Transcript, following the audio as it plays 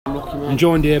I'm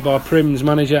joined here by Prim's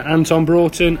manager Anton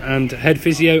Broughton and head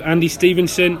physio Andy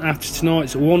Stevenson after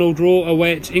tonight's 1-1 draw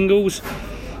away at Ingles.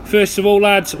 First of all,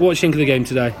 lads, what do you think of the game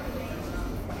today?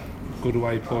 Good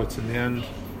away point in the end.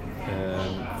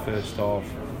 First half,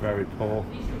 very poor.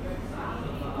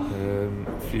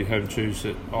 A few home truths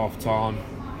at half time.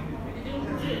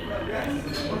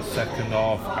 Second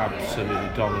half, absolutely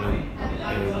dominant.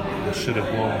 We should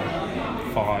have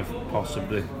won 5,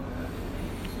 possibly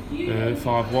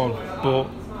 5-1, but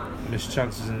missed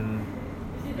chances in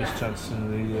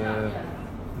the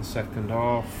second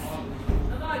half.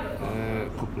 A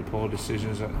couple of poor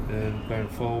decisions going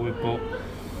forward, but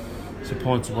it's a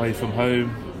point away from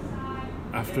home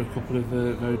after a couple of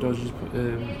very dodgy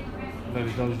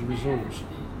results.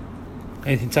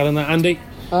 Anything to tell on that, Andy?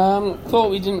 Thought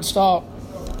we didn't start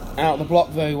out the block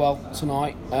very well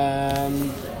tonight,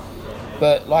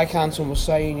 but like Anton was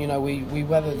saying, we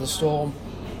weathered the storm.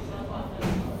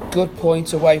 Good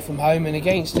point away from home and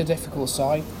against a difficult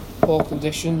side, poor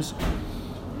conditions.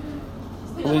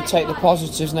 We take the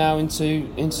positives now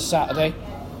into Saturday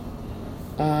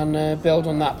and build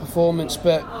on that performance.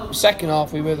 But second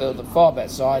half we were the far better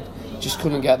side, just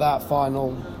couldn't get that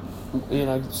final,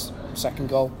 second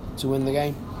goal to win the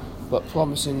game. But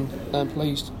promising and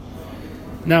pleased.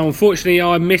 Now, unfortunately,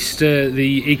 I missed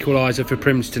the equaliser for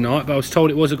Prims tonight, but I was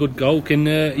told it was a good goal. Can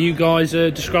you guys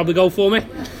describe the goal for me?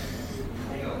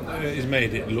 He's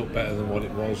made it look better than what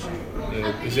it was.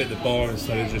 He's hit the bar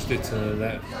instead of just hitting the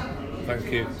net.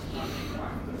 Thank you.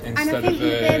 Instead and I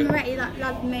think Moretti, that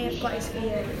lad may have got his for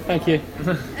you. Thank you.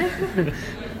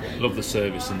 Love the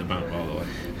service in the bank, by the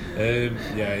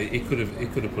way. He could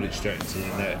have put it straight into the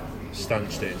net,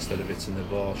 stanched it instead of hitting the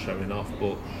bar, showing off.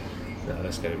 But no,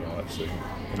 let's get it right. It's an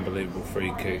unbelievable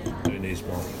free kick. It needs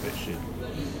more pitching.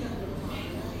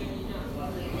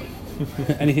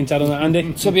 Anything to add on that,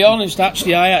 Andy? To be honest,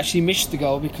 I actually missed the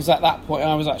goal because at that point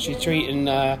I was actually treating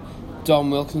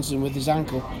Don Wilkinson with his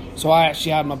ankle, so I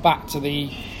actually had my back to the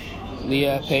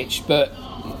pitch. But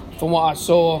from what I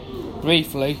saw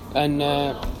briefly and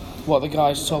what the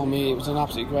guys told me, it was an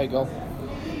absolutely great goal.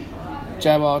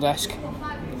 Gerrard-esque.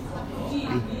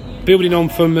 Building on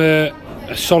from a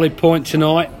solid point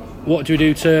tonight, what do we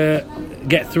do to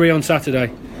get 3 on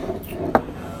Saturday?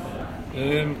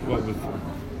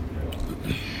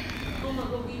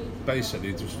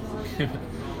 Basically just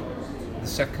the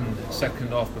second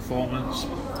half performance,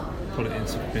 put it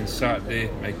in Saturday,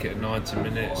 make it 90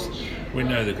 minutes. We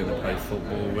know they're going to play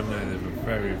football. We know they're a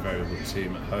very, very good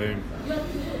team at home.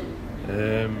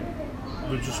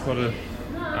 We've just got to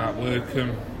outwork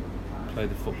them, play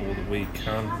the football that we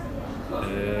can,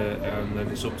 and then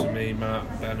it's up to me,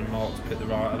 Matt, Ben and Mark to pick the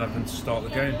right 11 to start the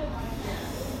game.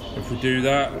 If we do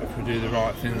that, if we do the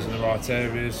right things in the right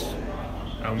areas,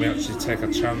 and we actually take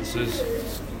our chances,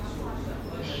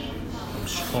 I'm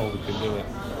sure we can do it.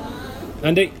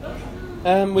 Andy?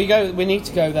 We need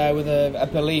to go there with a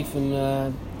belief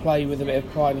and play with a bit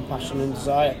of pride and passion and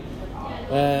desire.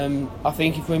 I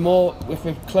think if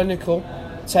we're clinical,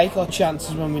 take our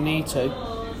chances when we need to,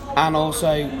 and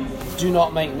also do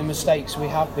not make the mistakes we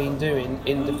have been doing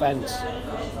in defence,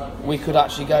 we could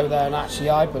actually go there and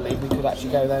I believe we could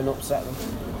actually go there and upset them.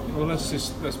 Well, let's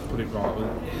put it right.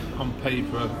 On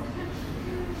paper,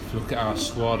 if you look at our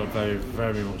squad, I very,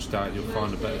 very much doubt you'll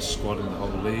find a better squad in the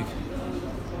whole league.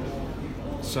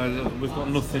 So we've got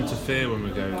nothing to fear when we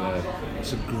go there.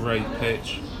 It's a great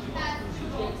pitch.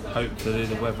 Hopefully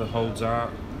the weather holds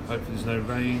out. Hopefully there's no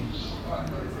rain.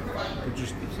 It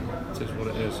just is what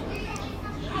it is.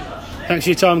 Thanks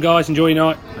for your time, guys. Enjoy your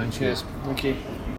night. Thank you. Cheers. Thank you.